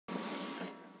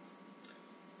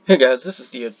Hey guys, this is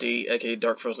DFD, aka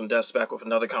Dark Frozen Deaths, back with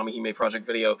another Kamihime project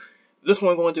video. This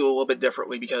one I'm going to do a little bit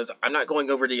differently because I'm not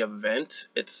going over the event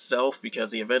itself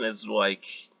because the event is like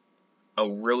a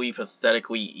really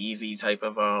pathetically easy type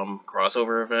of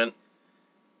crossover event.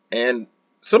 And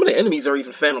some of the enemies are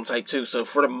even Phantom type too, so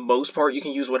for the most part you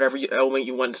can use whatever element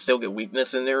you want and still get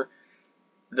weakness in there.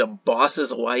 The boss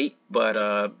is light,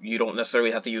 but you don't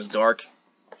necessarily have to use dark.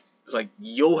 It's like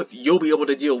you'll be able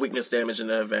to deal weakness damage in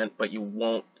the event, but you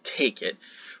won't take it.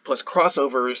 Plus,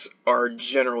 crossovers are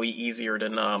generally easier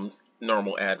than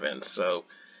normal advents, so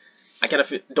I kind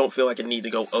of don't feel like I need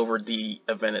to go over the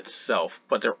event itself.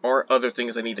 But there are other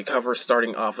things I need to cover,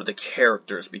 starting off with the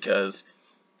characters, because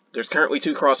there's currently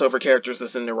two crossover characters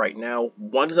that's in there right now.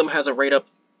 One of them has a rate up,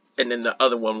 and then the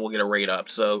other one will get a rate up.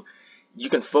 So you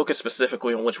can focus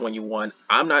specifically on which one you want.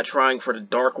 I'm not trying for the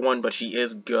dark one, but she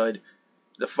is good.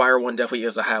 The fire one definitely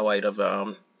is a highlight of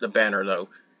the banner, though.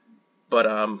 But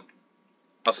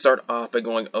I'll start off by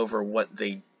going over what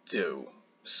they do.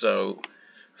 So,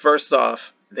 first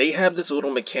off, they have this little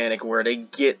mechanic where they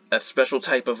get a special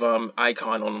type of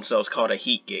icon on themselves called a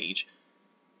heat gauge.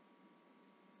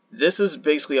 This is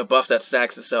basically a buff that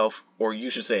stacks itself, or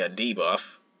you should say a debuff,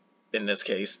 in this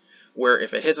case, where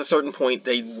if it hits a certain point,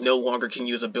 they no longer can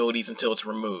use abilities until it's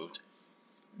removed.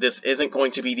 This isn't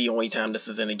going to be the only time this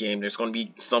is in a game. There's going to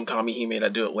be some Kamihime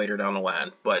that do it later down the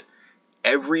line. But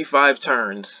every 5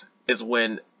 turns is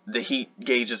when the heat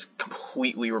gauge is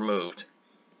completely removed.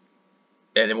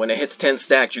 And when it hits 10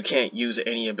 stacks, you can't use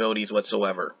any abilities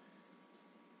whatsoever.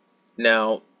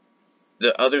 Now,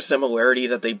 the other similarity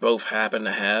that they both happen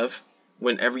to have,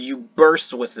 whenever you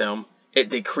burst with them, it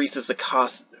decreases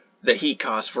the heat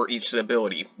cost for each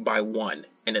ability by 1,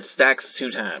 and it stacks 2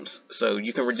 times. So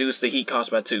you can reduce the heat cost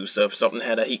by 2. So if something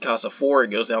had a heat cost of 4,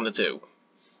 it goes down to 2.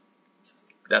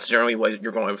 That's generally what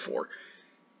you're going for.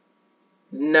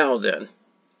 Now then,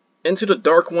 into the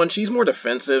dark one, she's more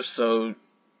defensive, so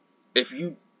if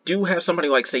you do have somebody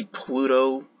like, say,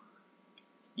 Pluto,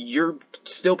 you're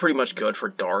still pretty much good for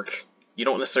dark. You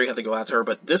don't necessarily have to go after her,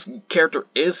 but this character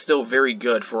is still very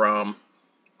good for a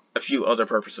few other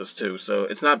purposes too, so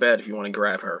it's not bad if you want to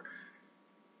grab her.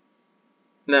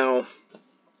 Now,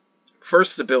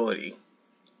 first ability,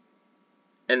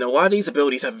 and a lot of these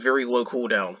abilities have very low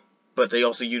cooldown, but they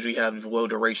also usually have low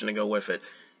duration to go with it.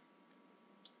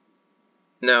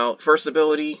 Now, first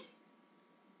ability,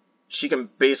 she can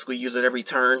basically use it every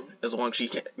turn as long as she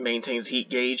maintains heat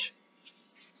gauge.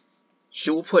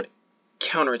 She will put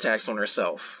counterattacks on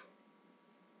herself,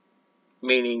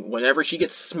 meaning whenever she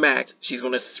gets smacked, she's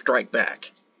going to strike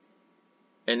back.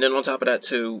 And then on top of that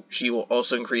too, she will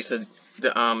also increase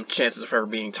the chances of her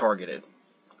being targeted.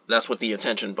 That's what the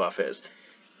attention buff is.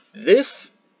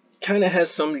 This kind of has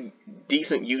some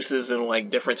decent uses in like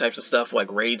different types of stuff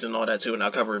like raids and all that too, and I'll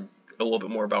cover a little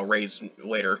bit more about raids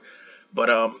later.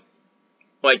 But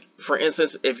like for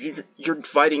instance, if you're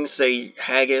fighting, say,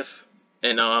 Haggith,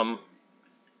 and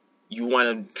you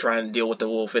want to try and deal with the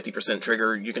little 50%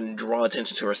 trigger, you can draw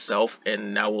attention to herself,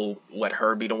 and that will let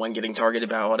her be the one getting targeted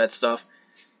by all that stuff.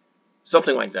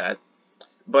 Something like that.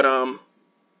 But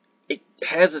it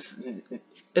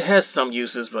has some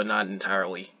uses, but not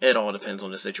entirely. It all depends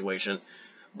on the situation.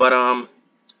 But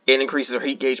it increases her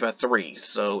heat gauge by 3.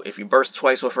 So if you burst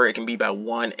twice with her, it can be by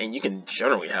 1, and you can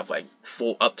generally have like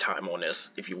full uptime on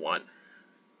this if you want.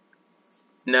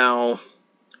 Now,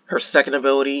 her second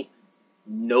ability,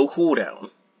 no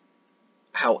cooldown.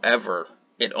 However,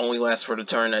 it only lasts for the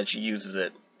turn that she uses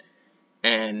it.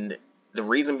 And the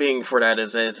reason being for that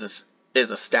is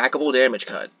a stackable damage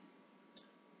cut.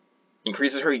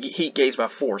 Increases her heat gauge by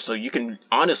 4, so you can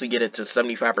honestly get it to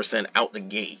 75% out the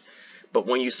gate. But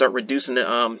when you start reducing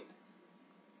the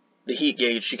heat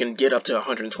gauge, she can get up to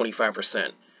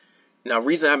 125%. Now, the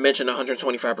reason I mentioned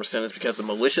 125% is because the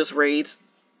malicious raids,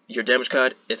 your damage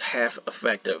cut is half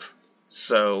effective.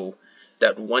 So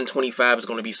that 125 is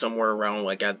going to be somewhere around,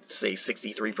 like, I'd say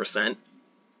 63%.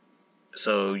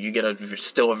 So you get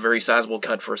still a very sizable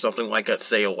cut for something like,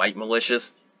 say, a light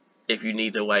malicious, if you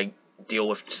need to like deal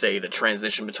with, say, the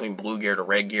transition between blue gear to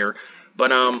red gear. But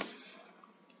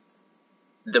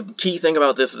the key thing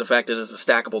about this is the fact that it's a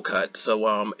stackable cut,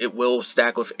 so it will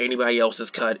stack with anybody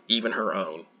else's cut, even her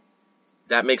own.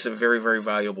 That makes it very, very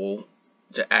valuable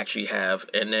to actually have.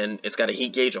 And then it's got a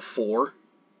heat gauge of 4,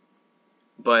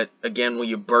 but again, when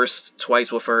you burst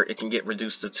twice with her, it can get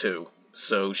reduced to 2.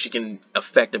 So she can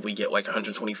effectively get like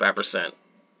 125%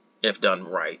 if done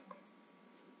right.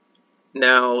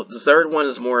 Now, the third one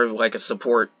is more of like a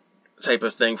support type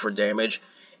of thing for damage.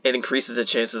 It increases the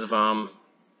chances of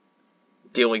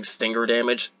dealing stinger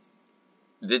damage.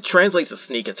 It translates to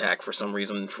sneak attack for some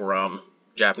reason for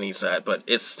Japanese side, but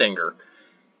it's Stinger.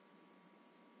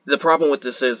 The problem with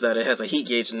this is that it has a heat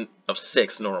gauge of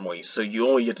 6 normally, so you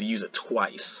only get to use it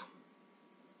twice.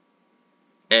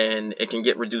 And it can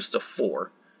get reduced to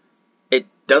 4. It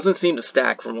doesn't seem to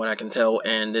stack from what I can tell,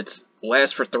 and it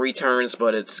lasts for 3 turns,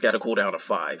 but it's got a cooldown of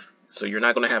 5. So you're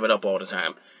not going to have it up all the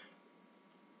time.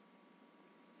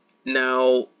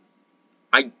 Now,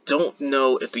 I don't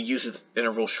know if the usage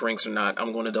interval shrinks or not.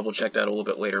 I'm going to double check that a little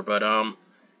bit later, but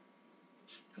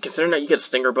considering that you get a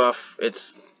Stinger buff,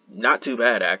 it's not too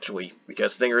bad actually,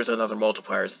 because Stinger is another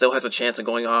multiplier. It still has a chance of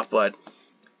going off, but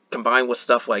combined with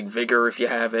stuff like Vigor if you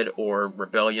have it, or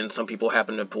Rebellion, some people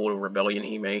happen to pull a Rebellion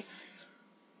Hime,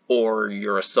 or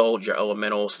your Assault, your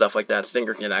Elemental, stuff like that,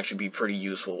 Stinger can actually be pretty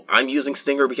useful. I'm using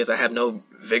Stinger because I have no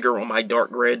Vigor on my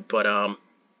Dark Grid, but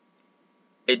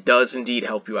it does indeed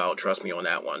help you out, trust me on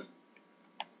that one.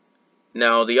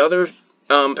 Now, the other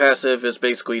passive is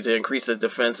basically to increase the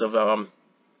defense of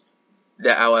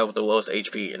the ally with the lowest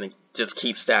HP, and it just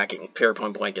keeps stacking, period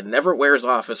point blank. It never wears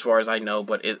off as far as I know,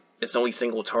 but it's only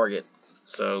single target,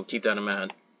 so keep that in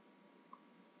mind.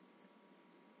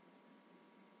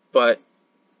 But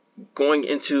going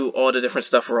into all the different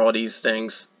stuff for all these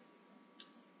things,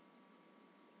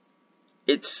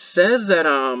 it says that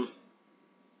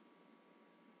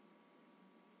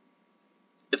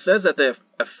the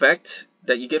effect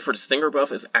that you get for the Stinger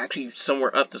buff is actually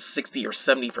somewhere up to 60 or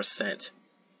 70%.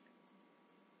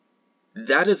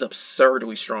 That is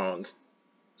absurdly strong.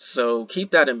 So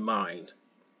keep that in mind.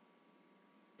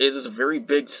 It is a very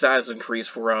big size increase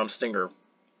for Stinger.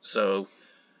 So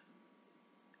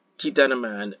keep that in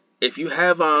mind. If you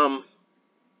have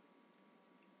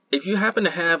if you happen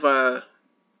to have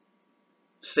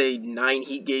say 9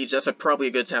 heat gauge, that's probably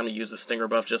a good time to use the Stinger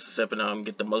buff just to sip and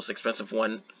get the most expensive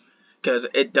one. Because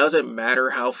it doesn't matter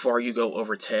how far you go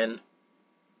over 10.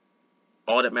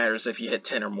 All that matters is if you hit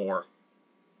 10 or more.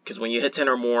 Because when you hit 10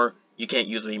 or more, you can't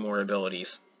use any more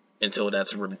abilities until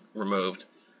that's removed.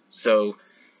 So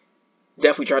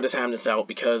definitely try to time this out,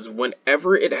 because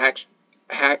whenever it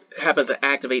happens to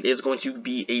activate, it's going to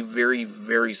be a very,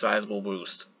 very sizable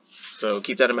boost. So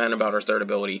keep that in mind about our third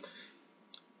ability.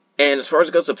 And as far as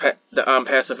it goes to the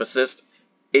passive assist,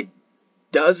 it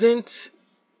doesn't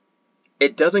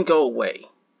go away.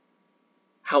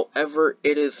 However,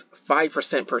 it is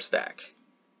 5% per stack.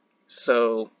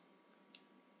 So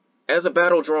as a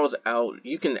battle draws out,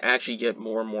 you can actually get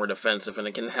more and more defensive, and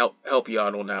it can help you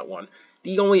out on that one.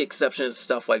 The only exception is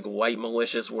stuff like White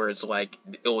Malicious, where it's like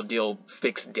it will deal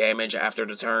fixed damage after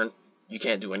the turn. You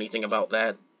can't do anything about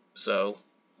that, so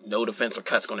no defense or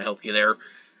cut's going to help you there.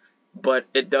 But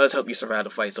it does help you survive the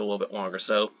fights a little bit longer.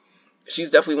 So she's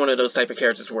definitely one of those type of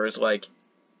characters where it's like,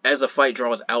 as a fight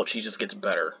draws out, she just gets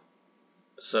better.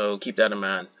 So keep that in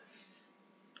mind.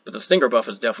 But the Stinger buff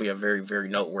is definitely a very, very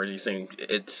noteworthy thing.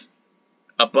 It's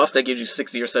a buff that gives you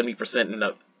 60 or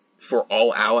 70% for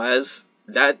all allies.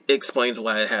 That explains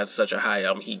why it has such a high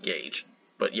heat gauge.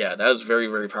 But yeah, that is very,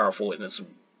 very powerful, and it's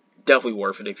definitely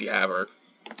worth it if you have her.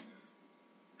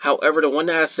 However, the one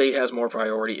that I say has more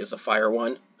priority is the Fire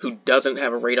one, who doesn't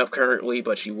have a rate up currently,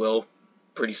 but she will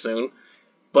pretty soon.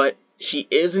 But she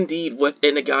is indeed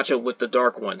in the gacha with the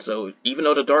Dark one. So even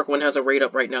though the Dark one has a rate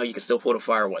up right now, you can still pull the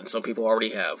Fire one. Some people already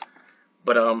have.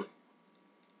 But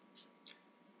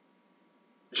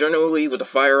generally with the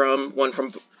Fire one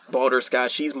from Baldr Sky,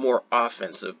 she's more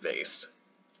offensive based.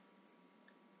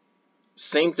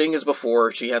 Same thing as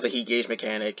before. She has a heat gauge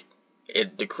mechanic.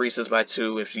 It decreases by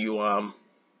 2 if you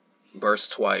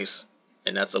burst twice,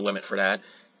 and that's the limit for that.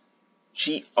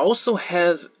 She also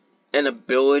has an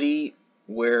ability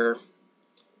where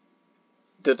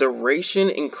the duration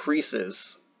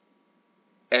increases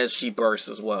as she bursts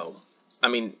as well. I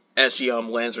mean, as she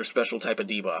lands her special type of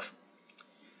debuff.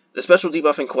 The special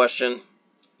debuff in question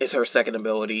is her second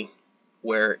ability,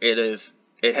 where it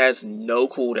has no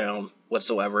cooldown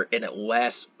whatsoever, and it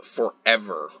lasts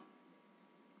forever.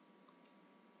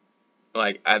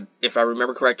 Like, if I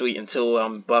remember correctly,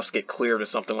 until buffs get cleared or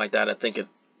something like that, I think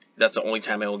that's the only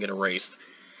time it will get erased.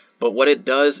 But what it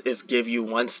does is give you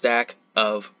 1 stack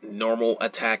of normal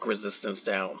attack resistance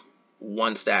down.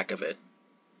 1 stack of it.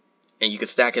 And you can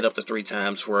stack it up to 3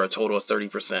 times for a total of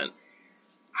 30%.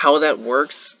 How that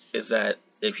works is that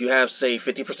if you have, say,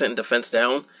 50% defense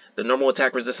down, the normal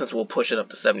attack resistance will push it up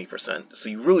to 70%. So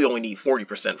you really only need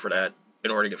 40% for that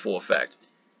in order to get full effect.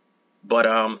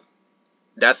 But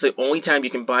that's the only time you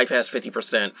can bypass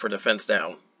 50% for defense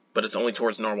down, but it's only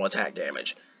towards normal attack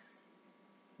damage.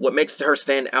 What makes her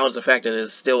stand out is the fact that it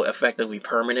is still effectively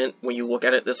permanent when you look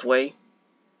at it this way.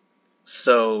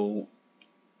 So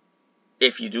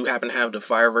if you do happen to have the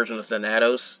fire version of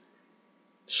Thanatos,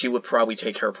 she would probably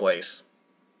take her place,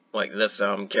 like this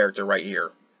character right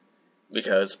here,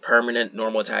 because permanent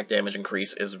normal attack damage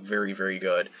increase is very, very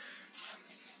good.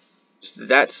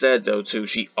 That said, though, too,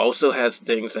 she also has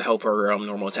things to help her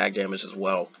normal attack damage as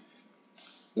well,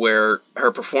 where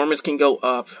her performance can go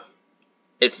up.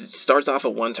 It starts off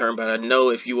at 1 turn, but I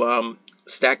know if you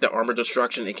stack the armor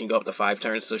destruction, it can go up to 5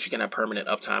 turns, so she can have permanent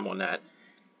uptime on that.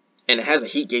 And it has a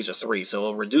heat gauge of 3, so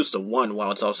it'll reduce to 1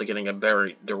 while it's also getting a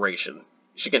better duration.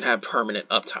 She can have permanent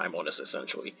uptime on this,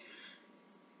 essentially.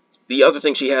 The other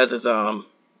thing she has is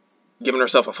giving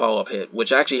herself a follow-up hit,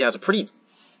 which actually has a pretty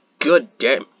good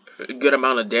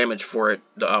amount of damage for it,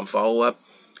 the follow-up.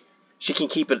 She can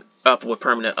keep it up with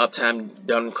permanent uptime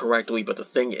done correctly, but the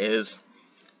thing is,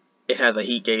 it has a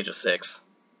heat gauge of 6,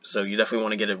 so you definitely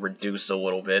want to get it reduced a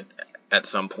little bit at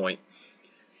some point.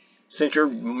 Since you're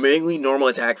mainly normal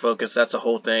attack focused, that's the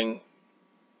whole thing.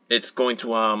 It's going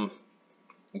to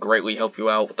greatly help you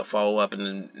out with the follow-up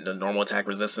and the normal attack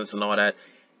resistance and all that.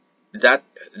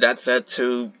 That said,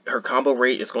 too, her combo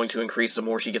rate is going to increase the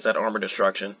more she gets that armor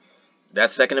destruction.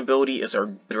 That second ability is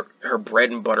her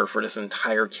bread and butter for this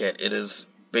entire kit. It is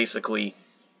basically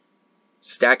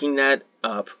stacking that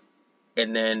up,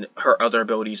 and then her other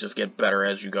abilities just get better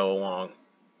as you go along.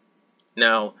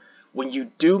 Now, when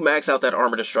you do max out that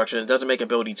armor destruction, it doesn't make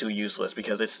ability 2 useless,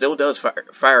 because it still does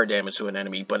fire damage to an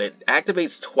enemy, but it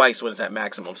activates twice when it's at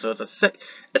maximum, so it's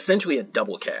essentially a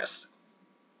double cast.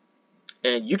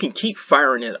 And you can keep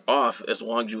firing it off as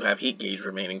long as you have heat gauge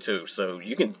remaining too, so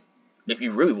you can, if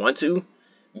you really want to,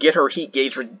 get her heat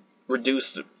gauge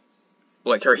reduced,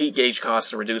 like her heat gauge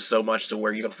cost to reduce so much to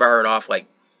where you can fire it off like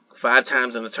 5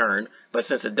 times in a turn, but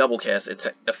since it double casts, it's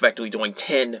effectively doing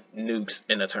 10 nukes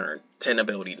in a turn, 10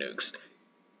 ability nukes.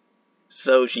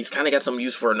 So she's kind of got some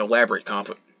use for an elaborate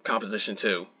composition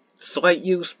too. Slight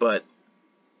use, but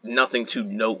nothing too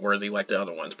noteworthy like the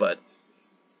other ones. But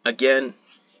again,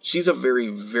 she's a very,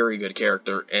 very good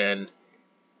character, and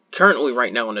currently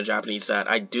right now on the Japanese side,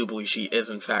 I do believe she is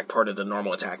in fact part of the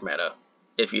normal attack meta,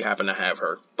 if you happen to have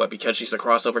her. But because she's a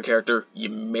crossover character, you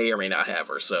may or may not have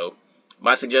her, so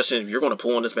my suggestion, if you're going to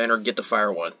pull on this banner, get the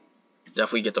fire one.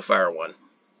 Definitely get the fire one.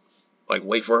 Like,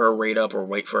 wait for her raid up or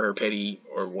wait for her pity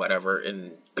or whatever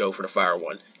and go for the fire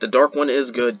one. The dark one is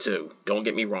good too. Don't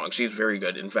get me wrong. She's very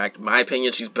good. In fact, in my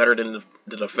opinion, she's better than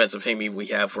the defensive Hime we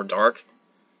have for dark.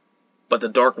 But the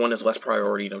dark one is less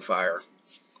priority than fire.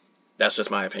 That's just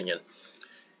my opinion.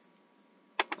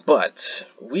 But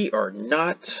we are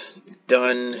not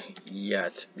done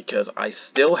yet, because I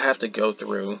still have to go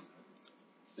through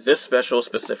this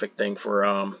specific thing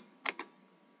for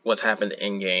what's happened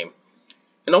in game.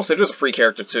 And also, there's a free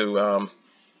character too.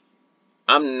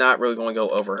 I'm not really going to go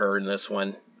over her in this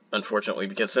one, unfortunately,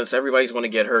 because since everybody's going to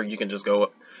get her, you can just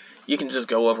go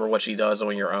over what she does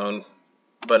on your own.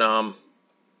 But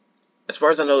as far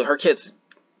as I know, her kit's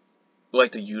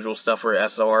like the usual stuff for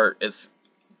SR. It's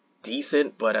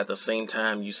decent, but at the same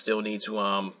time, you still need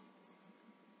to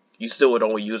you still would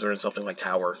only use her in something like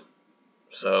Tower.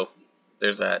 So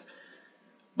there's that.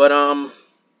 But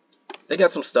they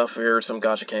got some stuff here, some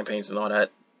gacha campaigns and all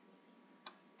that.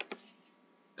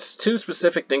 2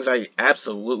 specific things I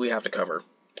absolutely have to cover.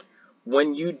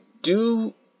 When you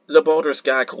do the Baldr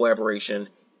Sky collaboration,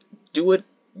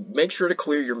 make sure to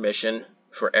clear your mission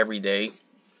for every day.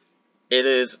 It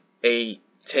is a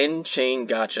 10 chain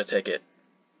gacha ticket,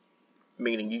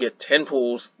 meaning you get 10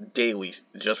 pulls daily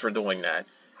just for doing that.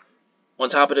 On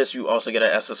top of this, you also get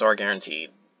an SSR guaranteed.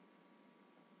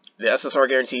 The SSR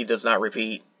guarantee does not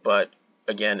repeat, but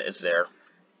again, it's there.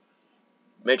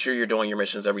 Make sure you're doing your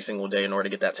missions every single day in order to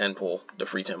get that 10 pull, the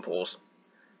free 10 pulls.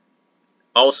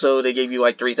 Also, they gave you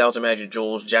like 3,000 magic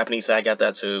jewels. Japanese side got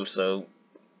that too, so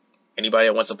anybody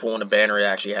that wants to pull in the banner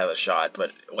actually has a shot.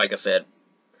 But like I said,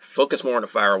 focus more on the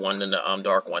fire one than the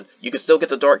dark one. You can still get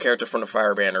the dark character from the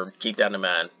fire banner, keep that in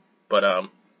mind. But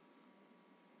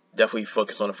definitely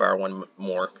focus on the fire one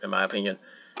more, in my opinion.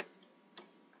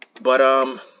 But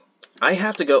I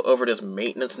have to go over this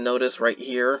maintenance notice right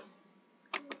here.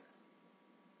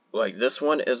 Like, this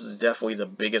one is definitely the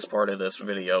biggest part of this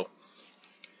video.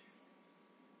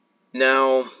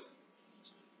 Now,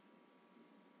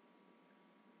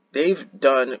 they've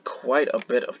done quite a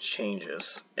bit of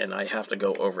changes, and I have to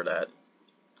go over that.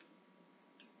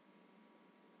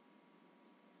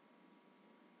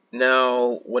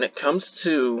 Now, when it comes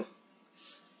to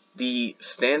the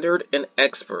standard and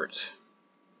expert,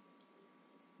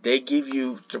 they give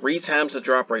you 3 times the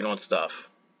drop rate on stuff.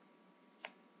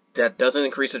 That doesn't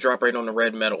increase the drop rate on the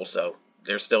red metal, so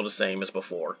they're still the same as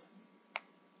before.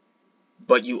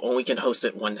 But you only can host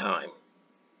it 1 time.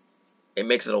 it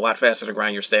makes it a lot faster to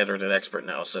grind your standard and expert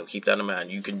now, so keep that in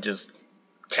mind. You can just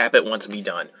tap it once and be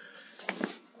done.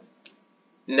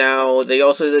 Now, they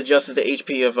also adjusted the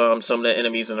HP of some of the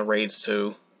enemies in the raids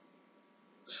too,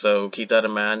 so keep that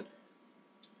in mind.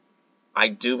 I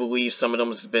do believe some of them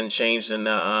has been changed in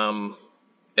the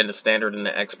standard and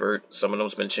the expert. Some of them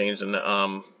has been changed in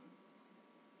the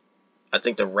I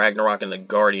think the Ragnarok and the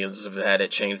Guardians have had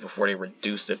it changed before they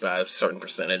reduced it by a certain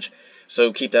percentage.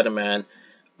 So keep that in mind.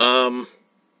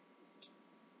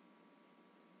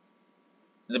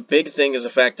 The big thing is the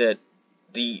fact that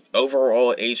the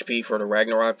overall HP for the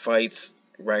Ragnarok fights,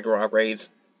 Ragnarok raids,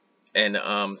 and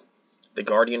the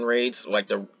Guardian raids, like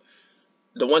the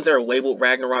ones that are labeled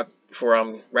Ragnarok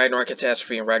for Ragnarok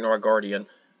Catastrophe and Ragnarok Guardian,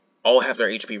 all have their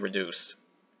HP reduced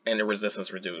and their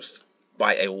resistance reduced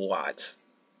by a lot.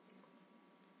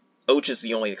 Och is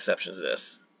the only exception to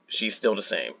this. She's still the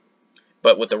same.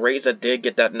 But with the raids that did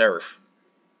get that nerf,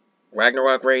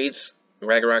 Ragnarok raids,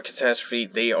 Ragnarok Catastrophe,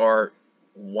 they are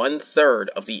 1/3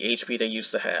 of the HP they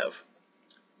used to have.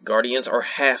 Guardians are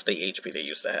half the HP they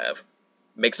used to have.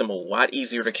 Makes them a lot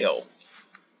easier to kill.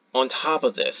 On top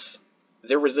of this,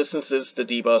 their resistances to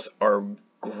debuffs are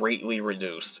greatly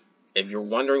reduced. If you're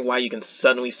wondering why you can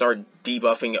suddenly start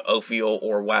debuffing Ophiel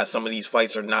or why some of these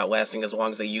fights are not lasting as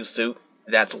long as they used to,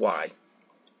 that's why.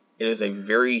 It is a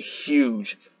very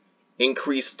huge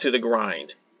increase to the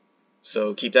grind.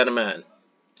 So keep that in mind.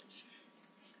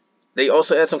 They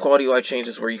also add some quality of life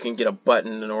changes where you can get a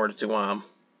button in order to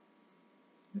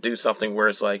do something where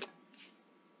it's like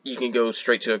you can go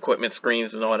straight to equipment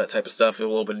screens and all that type of stuff. A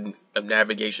little bit of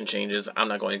navigation changes. I'm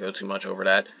not going to go too much over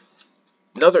that.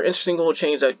 Another interesting little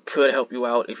change that could help you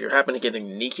out, if you're happen to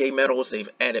getting Nikkei medals, they've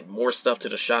added more stuff to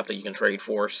the shop that you can trade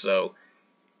for. So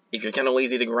if you're kind of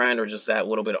lazy to grind or just that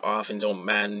little bit off and don't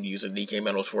mind using Nikkei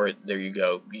medals for it, there you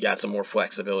go. You got some more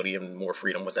flexibility and more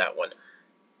freedom with that one.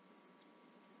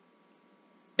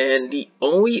 And the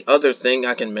only other thing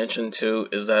I can mention too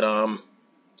is that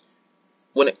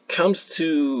when it comes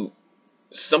to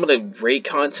some of the raid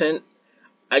content,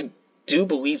 I do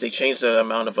believe they changed the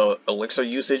amount of elixir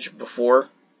usage before,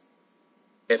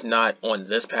 if not on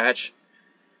this patch.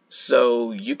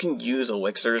 So you can use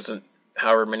elixirs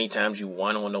however many times you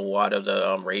want on a lot of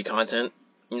the raid content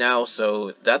now.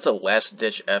 So that's a last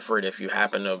ditch effort if you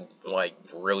happen to like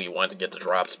really want to get the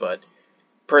drops. But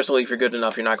personally, if you're good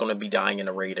enough, you're not going to be dying in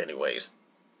a raid anyways.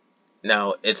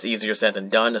 Now, it's easier said than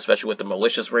done, especially with the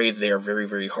malicious raids. They are very,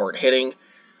 very hard hitting.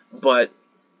 But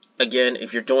again,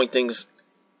 if you're doing things,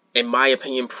 in my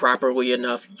opinion, properly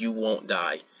enough, you won't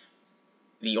die.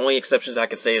 The only exceptions I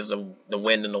could say is the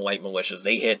wind and the light militias.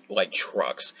 They hit like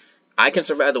trucks. I can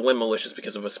survive the wind militias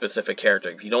because of a specific character.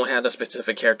 If you don't have the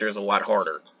specific character, it's a lot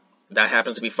harder. That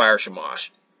happens to be Fire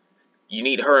Shamash. You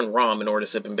need her and Rom in order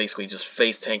to sit and basically just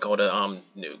face tank all the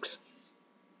nukes.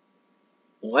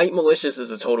 Light malicious is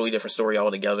a totally different story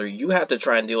altogether. You have to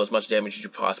try and deal as much damage as you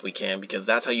possibly can because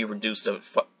that's how you reduce the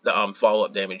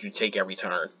follow-up damage you take every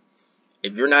turn.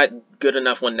 If you're not good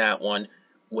enough on that one,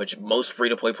 which most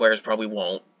free-to-play players probably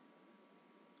won't,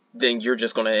 then you're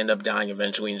just going to end up dying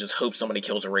eventually and just hope somebody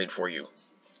kills a raid for you.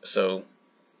 So,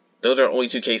 those are only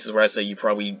two cases where I say you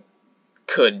probably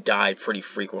could die pretty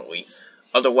frequently.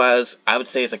 Otherwise, I would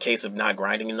say it's a case of not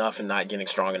grinding enough and not getting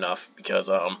strong enough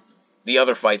because the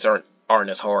other fights aren't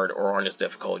as hard or aren't as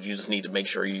difficult. You just need to make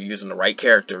sure you're using the right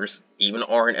characters. Even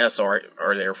R and S are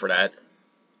there for that.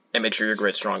 And make sure your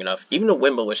grid's strong enough. Even the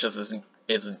wind malicious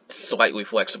is slightly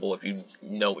flexible if you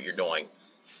know what you're doing.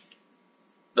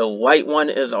 The light one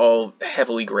is all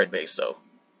heavily grid-based though.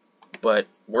 But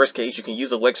worst case, you can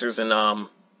use elixirs in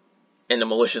the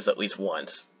malicious at least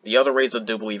once. The other raids I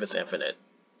do believe it's infinite.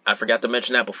 I forgot to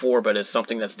mention that before, but it's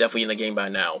something that's definitely in the game by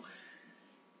now.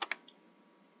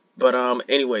 But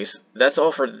anyways, that's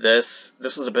all for this.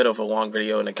 This was a bit of a long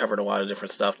video and it covered a lot of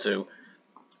different stuff too.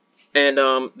 And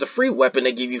the free weapon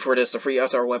they give you for this, the free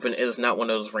SR weapon, is not one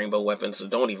of those rainbow weapons, so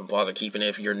don't even bother keeping it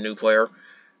if you're a new player.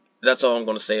 That's all I'm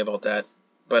going to say about that.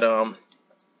 But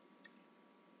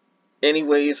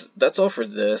anyways, that's all for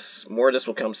this. More of this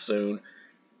will come soon.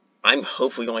 I'm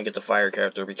hopefully going to get the fire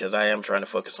character because I am trying to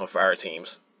focus on fire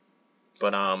teams.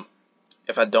 But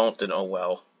if I don't, then oh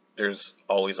well. There's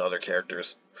always other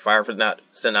characters. Fire for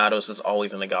Thanatos is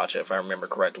always in the gacha, if I remember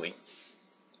correctly.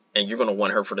 And you're going to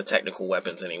want her for the technical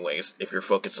weapons anyways, if you're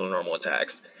focused on normal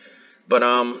attacks. But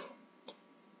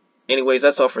anyways,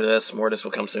 that's all for this. More of this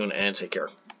will come soon, and take care.